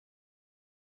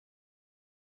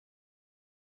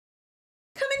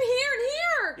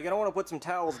You're gonna want to put some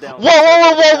towels down. Whoa!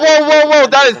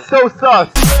 That is so sus.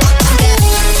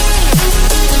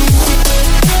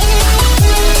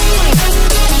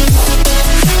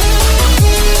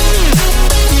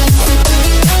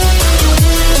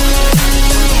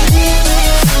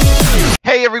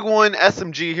 Hey everyone,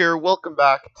 SMG here. Welcome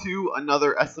back to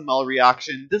another SML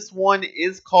reaction. This one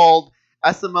is called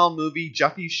SML Movie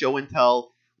Jeffy Show and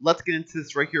Tell. Let's get into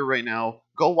this right here, right now.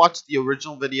 Go watch the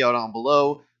original video down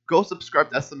below. Go subscribe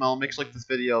to SML. Make sure you like this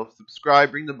video.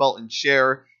 Subscribe, ring the bell, and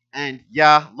share. And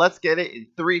yeah, let's get it in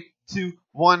 3, 2,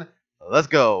 1. Let's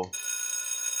go.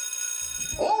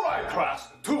 Alright class,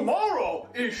 tomorrow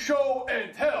is show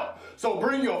and tell. So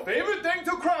bring your favorite thing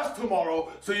to class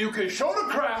tomorrow so you can show the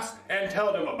class and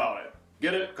tell them about it.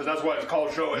 Get it? Because that's why it's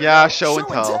called show and tell. Yeah, show and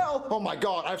tell. Oh my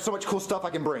god, I have so much cool stuff I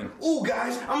can bring. Ooh,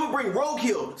 guys, I'm gonna bring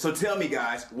roadkill. So tell me,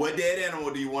 guys, what dead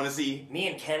animal do you want to see? Me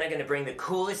and Ken are gonna bring the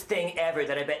coolest thing ever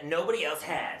that I bet nobody else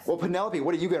has. Well, Penelope,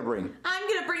 what are you gonna bring? I'm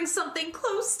gonna bring something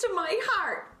close to my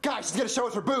heart. Guys, she's gonna show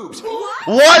us her boobs.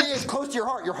 What? It's close to your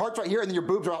heart. Your heart's right here, and then your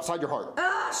boobs are outside your heart.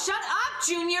 Shut up,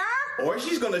 Junior. Or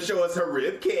she's gonna show us her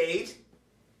rib cage.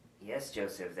 Yes,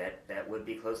 Joseph, that would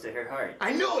be close to her heart.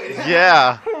 I know it.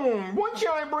 Yeah. What should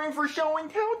I bring for show and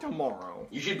tell tomorrow?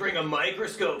 You should bring a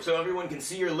microscope so everyone can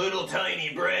see your little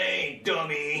tiny brain,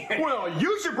 dummy. Well,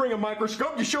 you should bring a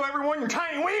microscope to show everyone your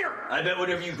tiny wiener. I bet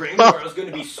whatever you bring tomorrow's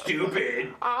gonna be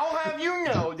stupid. I'll have you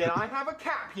know that I have a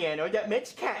cat piano that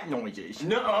makes cat noises.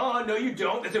 No, you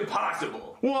don't. That's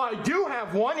impossible. Well, I do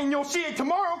have one, and you'll see it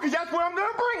tomorrow because that's when I'm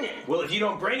gonna bring it. Well, if you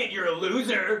don't bring it, you're a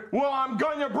loser. Well, I'm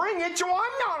gonna bring it, so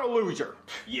I'm not a loser.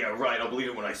 Yeah, right. I'll believe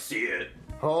it when I see it.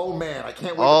 Oh man, I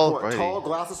can't wait to pour a tall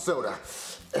glass of soda.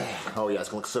 Oh yeah, it's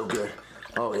gonna look so good.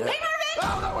 Oh yeah. Hey, Marvin!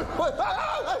 Oh, no.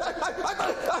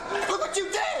 Look what you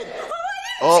did!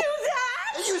 Oh, I didn't do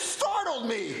that! You startled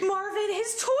me! Marvin,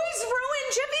 his toy's ruined.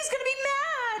 Jeffy's gonna be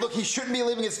mad. Look, he shouldn't be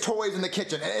leaving his toys in the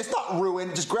kitchen. It's not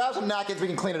ruined. Just grab some napkins, we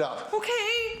can clean it up.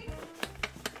 Okay.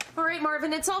 All right,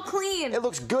 Marvin, it's all clean. It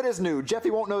looks good as new. Jeffy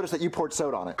won't notice that you poured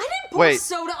soda on it. I didn't pour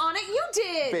soda on it. You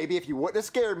did. Baby, if you wouldn't have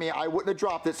scared me, I wouldn't have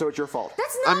dropped it, so it's your fault.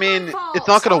 That's not my fault. It's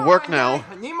not gonna work now.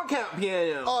 I need my cat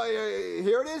piano. Oh,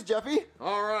 here it is, Jeffy.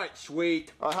 All right,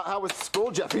 sweet. How was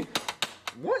school, Jeffy?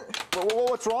 What?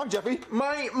 What's wrong, Jeffy?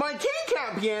 My kitty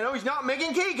cat piano is not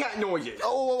making kitty cat noises.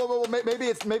 Oh, maybe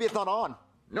it's not on.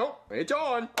 Nope, it's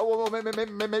on. Oh, well,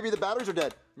 maybe the batteries are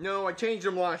dead. No, I changed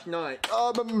them last night.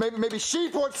 But maybe she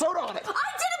poured soda on it. I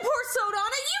didn't pour soda on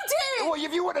it. You did. Well,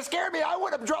 if you wouldn't have scared me, I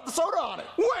would have dropped the soda on it.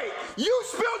 Wait, you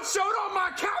spilled soda on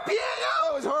my cat piano?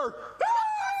 That was her.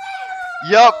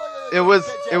 Yup. It was.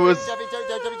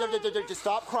 Jeffy, just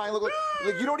stop crying. Look,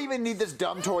 you don't even need this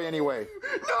dumb toy anyway.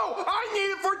 No, I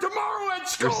need it for tomorrow at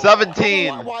school. You're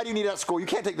 17. Why do you need it at school? You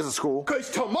can't take this to school.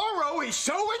 Because tomorrow is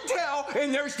show and tell,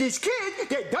 and there's this kid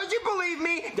that doesn't believe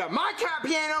me that my cat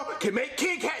piano can make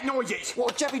kitty cat noises. Well,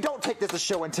 Jeffy, don't take this to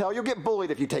show and tell. You'll get bullied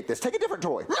if you take this. Take a different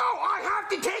toy. No, I have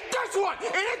to take this one,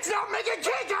 and it's not making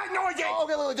kitty cat noises.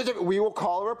 Okay, look, we will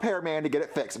call a repairman to get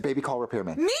it fixed. Baby, call a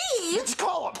repairman. Me? Just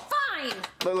call him. Fine.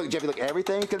 Look, Jeffy, look,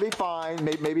 everything's gonna be fine.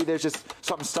 Maybe there's just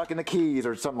something stuck in the keys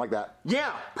or something like that.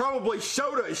 Yeah, probably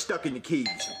soda is stuck in the keys.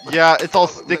 Yeah, it's all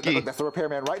sticky. Look, that's the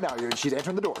repairman right now. She's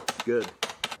answering the door. Good.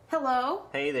 Hello?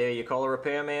 Hey there, you call a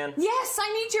repairman? Yes,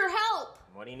 I need your help.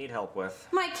 What do you need help with?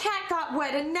 My cat got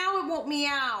wet and now it won't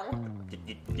meow.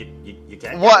 You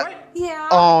can't What? get it? Yeah.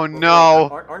 Oh no.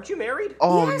 Aren't you married?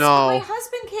 Oh yes, no. But my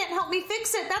husband can't help me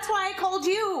fix it. That's why I called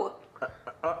you.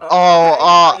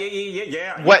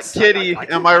 Yeah. Wet kitty,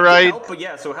 am I right? Help, but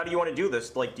yeah, so how do you want to do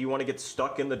this? Like, do you want to get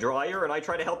stuck in the dryer and I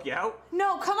try to help you out?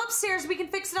 No, come upstairs. We can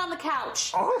fix it on the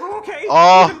couch. Oh, okay.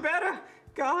 Even better.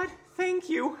 God, thank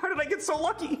you. How did I get so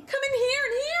lucky? Come in here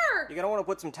and here. You're gonna want to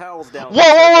put some towels down.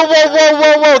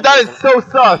 Whoa! That is so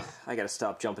sus. I gotta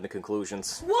stop jumping to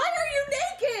conclusions. Why are you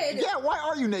naked? Yeah, why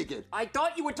are you naked? I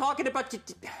thought you were talking about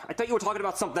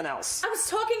something else. I was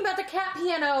talking about the cat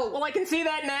piano. Well, I can see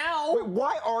that now. Wait,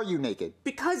 why are you naked?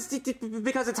 Because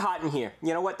it's hot in here.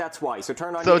 You know what? That's why. So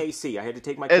turn on the AC. I had to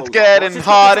take my clothes It's getting off. Let's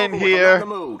hot just in get this over with. here. I'm in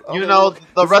the mood. You know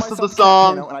the rest of the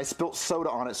song. And I spilt soda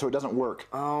on it, so it doesn't work.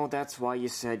 Oh, that's why you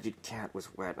said your cat was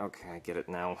wet. Okay, I get it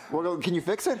now. Well, can you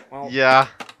fix it? Well, Yeah.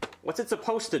 what's it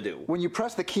supposed to do? When you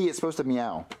press the key, it's supposed to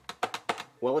meow.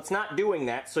 Well, it's not doing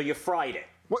that, so you fried it.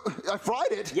 What? I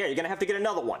fried it? Yeah, you're gonna have to get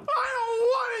another one. I don't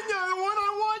want another one. I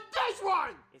want this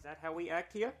one. Is that how we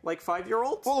act here? Like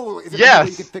 5-year-olds? Whoa, is it Yes. any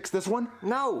way you can fix this one?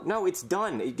 No, it's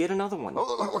done. Get another one.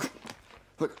 Oh,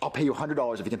 look, I'll pay you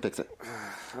 $100 if you can fix it.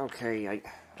 Okay,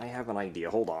 I have an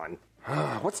idea. Hold on.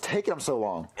 What's taking them so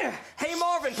long? Hey,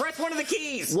 Marvin, press one of the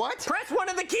keys. What? Press one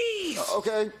of the keys.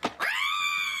 Okay.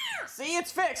 See,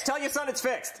 it's fixed. Tell your son it's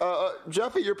fixed.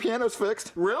 Jeffy, your piano's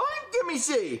fixed. Really? Give me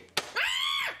see.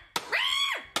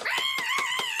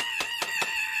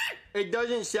 It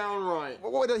doesn't sound right.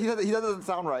 What, he doesn't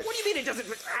sound right. What do you mean it doesn't?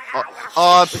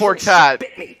 Poor cat.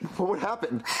 Bit me. What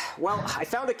happened? Well, I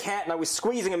found a cat and I was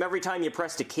squeezing him every time you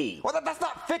pressed a key. Well, that's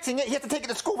not fixing it. He has to take it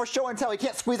to school for show and tell. He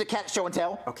can't squeeze a cat show and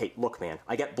tell. Okay, look, man.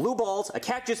 I got blue balls, a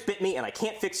cat just bit me, and I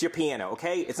can't fix your piano,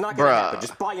 okay? It's not gonna happen.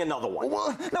 Just buy another one.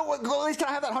 Well, no, at least can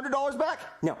I have that $100 back?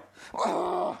 No.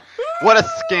 What a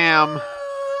scam.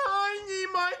 I need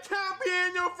my cat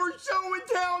piano for show and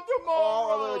tell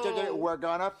tomorrow. Oh, we're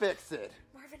gonna fix it.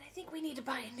 Marvin, I think we need to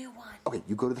buy a new one. Okay,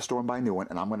 you go to the store and buy a new one,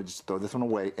 and I'm gonna just throw this one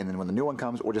away, and then when the new one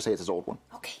comes, we'll just say it's his old one.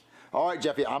 Okay. All right,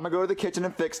 Jeffy, I'm gonna go to the kitchen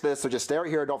and fix this, so just stay right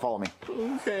here and don't follow me.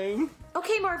 Okay.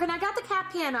 Okay, Marvin, I got the cat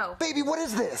piano. Baby, what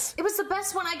is this? It was the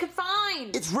best one I could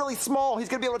find. It's really small. He's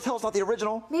gonna be able to tell it's not the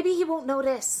original. Maybe he won't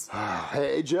notice.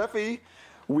 Hey, Jeffy,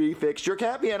 we fixed your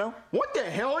cat piano. What the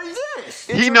hell is this?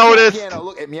 He noticed. Cat piano.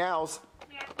 Look, it meows.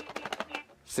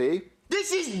 See?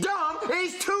 This is dumb.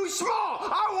 It's too small.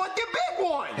 I want the big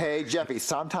one. Hey, Jeffy,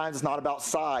 sometimes it's not about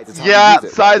size. It's how Yeah, you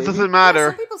use it, size right, doesn't Yeah, matter.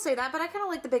 some people say that, but I kind of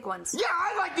like the big ones. Yeah,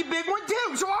 I like the big one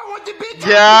too, so I want the big one.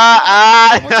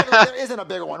 Yeah. There isn't a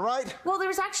bigger one, right? Well,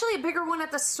 there's actually a bigger one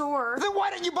at the store. Then why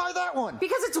didn't you buy that one?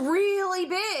 Because it's really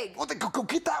big. Well, then go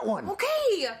get that one.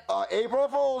 Okay. April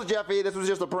Fools, Jeffy. This was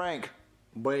just a prank.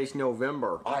 But it's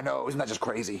November. I know. Isn't that just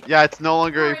crazy? Yeah, it's no All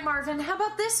longer. right, Marvin, how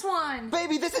about this one?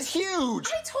 Baby, this is huge.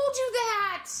 I told you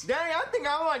that. Daddy, I think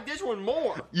I like this one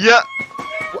more. Yeah.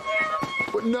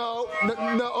 No.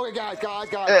 Okay, guys.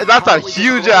 That's How a about we just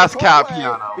huge throw ass this cat away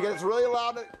piano. Because it's really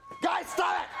loud. Guys,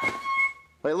 stop it.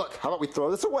 Wait, look. How about we throw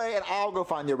this away and I'll go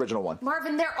find the original one.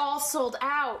 Marvin, they're all sold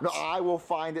out. No, I will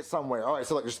find it somewhere. All right,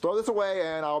 so look, just throw this away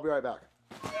and I'll be right back.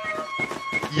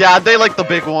 Yeah, they like the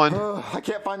big one. I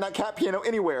can't find that cat piano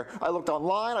anywhere. I looked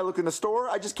online, I looked in the store,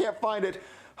 I just can't find it.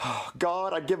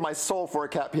 God, I'd give my soul for a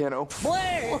cat piano.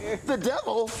 Blair! The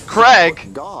devil?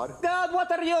 Craig. God. Dad,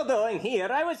 what are you doing here?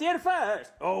 I was here first.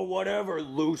 Oh, whatever,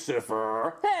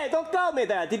 Lucifer. Hey, don't call me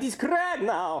that. It is Craig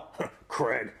now.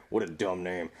 Craig, what a dumb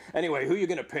name. Anyway, who you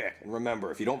gonna pick? And remember,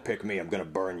 if you don't pick me, I'm gonna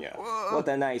burn you. What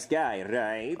a nice guy,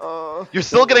 right? You're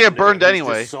still gonna get burned He's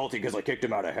anyway. just salty because I kicked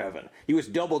him out of heaven. He was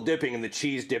double dipping in the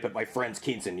cheese dip at my friend's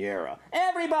quinceanera.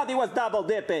 Everybody was double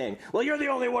dipping. Well, you're the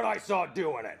only one I saw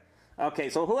doing it. Okay,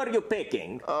 so who are you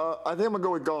picking? I think I'm gonna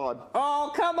go with God.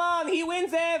 Oh, come on. He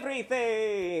wins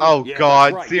everything. Oh Yeah,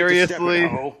 God, that's right. Get to stepping, seriously?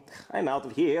 ho. I'm out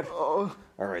of here.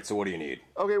 All right, so what do you need?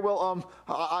 Okay, well,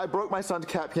 I broke my son's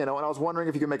cat piano and I was wondering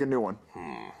if you could make a new one.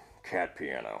 Cat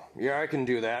piano. Yeah, I can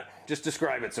do that. Just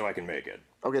describe it so I can make it.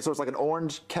 Okay, so it's like an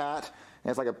orange cat and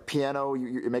it's like a piano.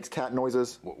 It makes cat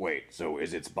noises. Wait, so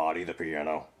is its body the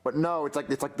piano? But no, it's like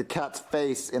the cat's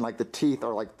face and like the teeth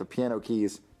are like the piano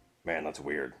keys. Man, that's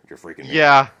weird. You're freaking me.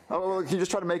 Yeah. Oh, well, can you just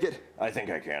try to make it? I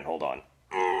think I can. Hold on.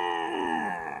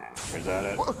 Is that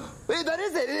it? Hey, that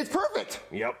is it. It's perfect.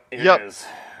 Yep, it Yep. is.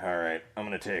 All right, I'm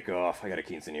gonna take off. I got a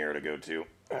quinceanera to go to.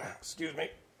 Excuse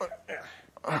me.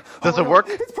 Does it work?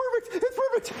 It's perfect. It's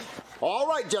perfect. All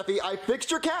right, Jeffy, I fixed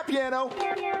your cat piano.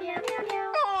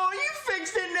 Oh, you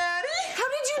fixed it, Daddy. How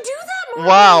did you do that, Marvin?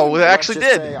 Wow, it actually Let's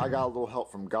just did. say I got a little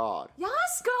help from God.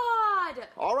 Yes, God.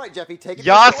 All right, Jeffy, take it.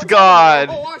 Yas, to the God.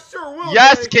 Oh, I sure will.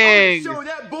 Yes, Daddy. King. I'm gonna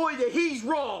show that boy that he's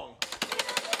wrong.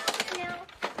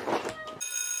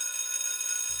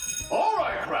 All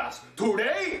right, class.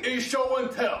 Today is show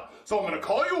and tell. So I'm gonna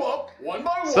call you up one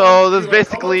by one. So there's You're gonna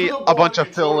come basically up to the a bunch board of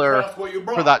and show the filler class what you for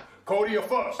brought. that. Cody, you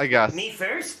first. I guess. Me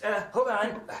first? Hold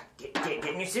on. Get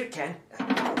in your suit, Ken.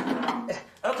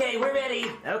 Okay, we're ready.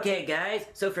 Okay, guys.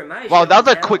 So for my Wow, show that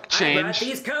was a now, quick I change. brought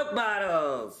these Coke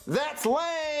bottles. That's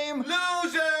lame.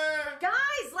 Loser.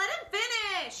 Guys, let him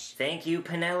finish. Thank you,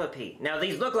 Penelope. Now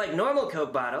these look like normal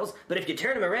Coke bottles, but if you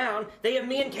turn them around, they have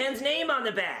me and Ken's name on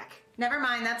the back. Never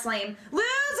mind, that's lame. Loser!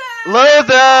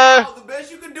 Loser. Oh, the best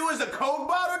you can do is a Coke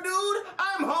bottle, dude.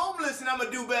 I'm homeless and I'm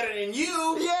gonna do better than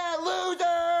you. Yeah,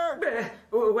 loser.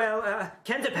 Well,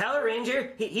 Ken's a Power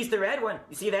Ranger. He's the red one.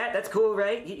 You see that? That's cool,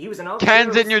 right? He was an all.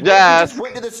 Ken's in your You desk. just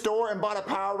went to the store and bought a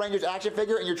Power Rangers action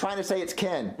figure, and you're trying to say it's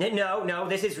Ken. No,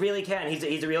 this is really Ken.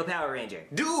 He's a real Power Ranger.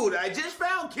 Dude, I just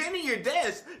found Ken in your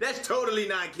desk. That's totally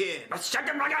not Ken. Shut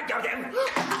him like I got him.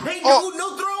 Hey, dude, Oh.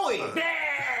 no throwing.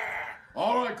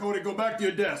 All right, Cody, go back to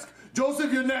your desk.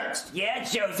 Joseph, you're next. Yeah,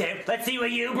 Joseph. Let's see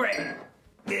what you bring.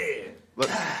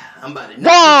 I'm about to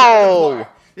Whoa.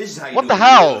 This is how you What do the a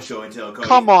hell? real show and tell, Cody.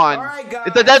 Come on. All right, guys.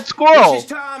 It's a dead squirrel. This is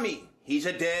Tommy. He's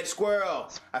a dead squirrel.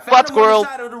 I What found him on squirrel? the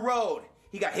side of the road.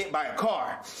 He got hit by a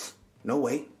car. No,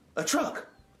 wait. A truck.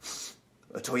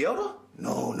 A Toyota?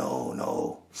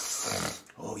 No.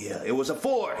 Oh, yeah, it was a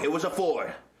 4. It was a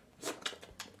 4.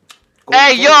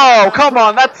 Hey, yo, come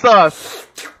on, that's us.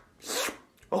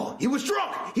 Oh, he was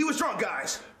drunk. He was drunk,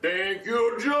 guys. Thank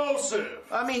you, Joseph.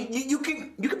 I mean, you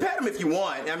can pet him if you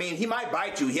want. I mean, he might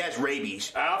bite you. He has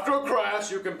rabies. After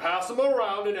class, you can pass him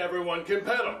around and everyone can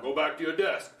pet him. Go back to your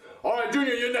desk. All right,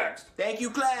 Junior, you're next. Thank you,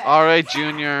 class. All right,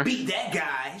 Junior. Beat that,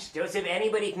 guys. Joseph,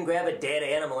 anybody can grab a dead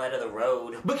animal out of the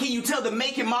road. But can you tell the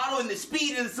make and model and the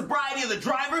speed and the sobriety of the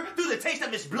driver through the taste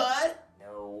of his blood?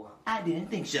 No. I didn't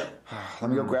think so. Let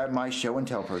me go grab my show and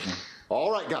tell person.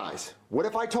 All right, guys. What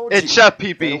if I told you It's Chef that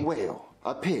Pee-Pee. a whale,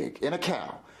 a pig, and a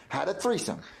cow had a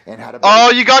threesome and had a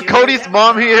Oh, you got Cody's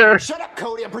mom here. Shut up,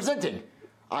 Cody. I'm presenting.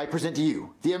 I present to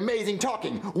you the amazing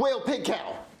talking whale pig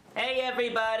cow. Hey,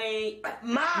 everybody.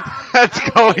 Mom! That's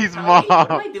Cody's Cody, mom.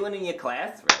 What am I doing in your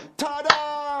classroom?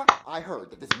 Ta-da! I heard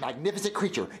that this magnificent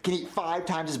creature can eat 5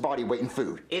 times his body weight in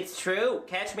food. It's true.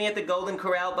 Catch me at the Golden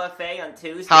Corral Buffet on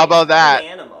Tuesday. How about that?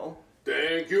 Animal.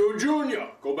 Thank you, Junior.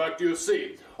 Go back to your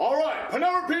seat. All right,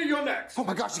 Penelope, you're next. Oh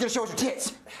my gosh, she's gonna show us her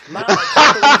tits. Mom, I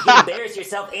can't believe you embarrass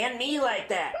yourself and me like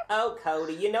that. Oh,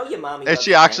 Cody, you know your mommy. Is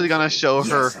she actually gonna show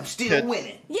her Yes, I'm still tits?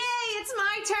 winning. Yay, it's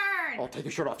my turn. Oh, take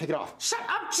your shirt off. Take it off. Shut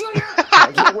up, Junior.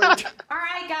 I can't wait. All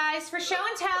right, guys, for show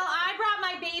and tell, I brought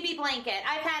my baby blanket.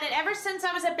 I've had it ever since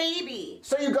I was a baby.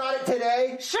 So you got it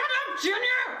today? Shut up,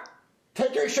 Junior.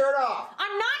 Take your shirt off.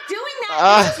 I'm not doing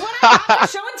that. This is what I brought for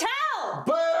show and tell.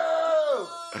 Boo!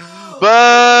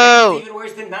 Boo! Even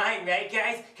worse than mine, right,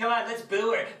 guys? Come on, let's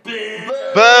boo her. Boo!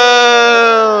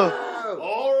 Boo!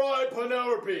 All right,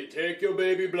 Penelope, take your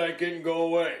baby blanket and go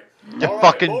away. You All right,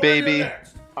 fucking Boner, baby. you're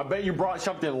next. I bet you brought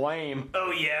something lame.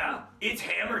 Oh yeah, it's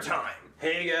hammer time.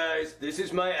 Hey guys, this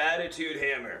is my attitude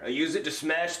hammer. I use it to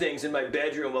smash things in my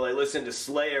bedroom while I listen to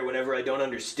Slayer whenever I don't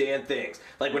understand things.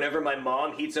 Like whenever my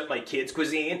mom heats up my kids'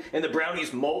 cuisine and the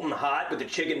brownie's molten hot but the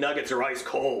chicken nuggets are ice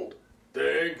cold.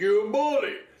 Thank you,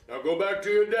 Bully. Now go back to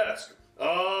your desk.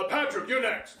 Patrick, you're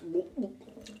next.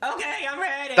 Okay, I'm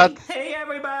ready. That's- Hey,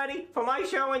 everybody. For my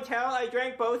show and tell, I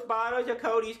drank both bottles of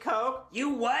Cody's Coke. You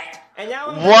what? And now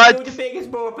I'm What? going to do the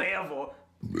biggest burp ever.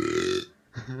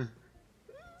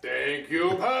 Thank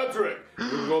you, Patrick. You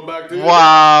can go back to your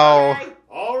Wow. desk.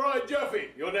 All right, Jeffy,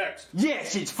 you're next.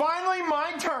 Yes, it's finally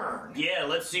my turn. Yeah,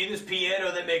 let's see this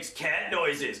piano that makes cat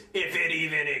noises, if it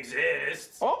even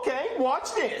exists. Okay,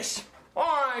 watch this.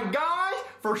 Alright, guys,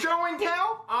 for show and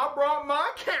tell, I brought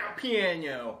my cat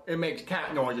piano. It makes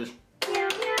cat noises.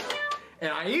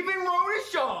 And I even wrote a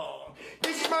song.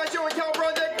 This is my show and tell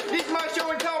project. This is my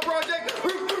show and tell project.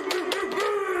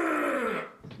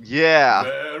 Yeah.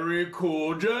 Very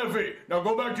cool, Jeffy. Now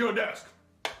go back to your desk.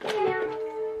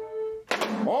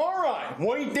 Alright,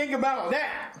 what do you think about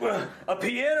that? A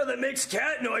piano that makes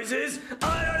cat noises?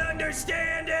 I don't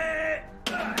understand it!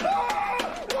 Ah,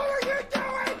 what are you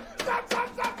doing? Stop,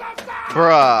 stop, stop, stop, stop!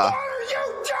 Bruh. What are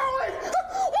you doing?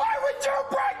 Why would you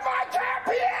break my cat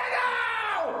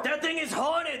piano? That thing is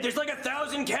haunted! There's like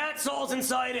 1,000 cat souls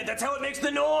inside it! That's how it makes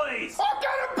the noise! I'm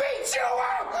gonna beat you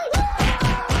up!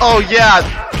 Oh yeah.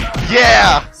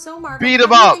 Yeah. So, Marvin, Beat how him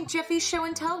do you up. think Jeffy's show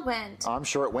and tell went? I'm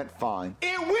sure it went fine.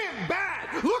 It went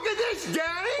bad! Look at this,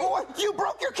 Daddy! Oh, you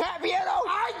broke your cat piano?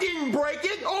 I didn't break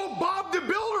it! Old Bob the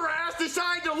Builder ass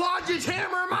decided to lodge his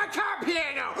hammer in my cat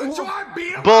piano! So I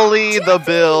beat him Bully up! the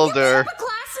builder. A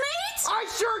classmate? I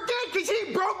sure did, because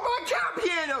he broke my cat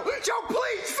piano! So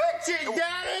please fix it,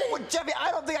 Daddy! Well, Jeffy,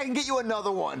 I don't think I can get you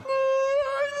another one.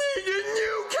 I need a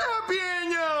new cat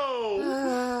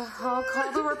piano! I'll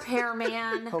call the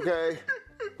repairman. Okay.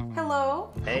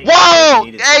 Hello? Hey, Whoa!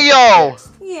 needed Hey something yo! fixed.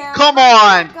 Yeah. Come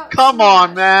I on! got Come on,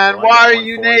 smashed. man! Well, I Why got are one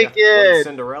you for ya. What did naked?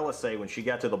 Cinderella say when she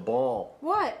got to the ball?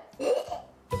 What?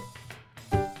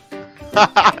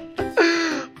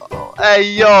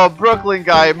 Hey yo, Brooklyn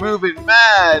guy moving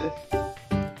mad.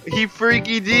 He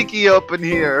freaky deaky up in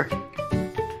here.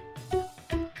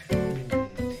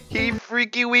 He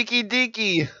freaky weaky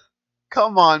deaky.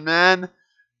 Come on, man.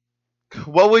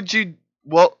 What would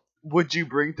you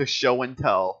bring to show and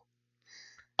tell?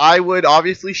 I would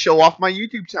obviously show off my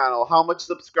YouTube channel, how much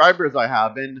subscribers I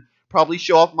have, and probably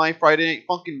show off my Friday Night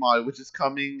Funkin' mod, which is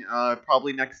coming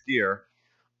probably next year.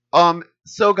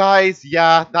 So guys,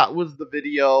 yeah, that was the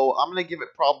video. I'm gonna give it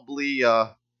probably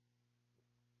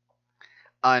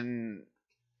an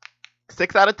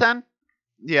 6 out of 10.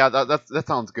 Yeah, that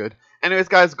sounds good. Anyways,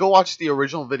 guys, go watch the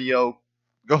original video.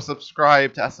 Go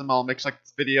subscribe to SML. Make sure you like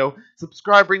this video.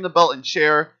 Subscribe, ring the bell, and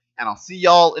share. And I'll see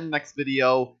y'all in the next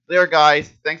video. There, guys.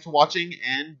 Thanks for watching,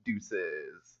 and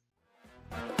deuces.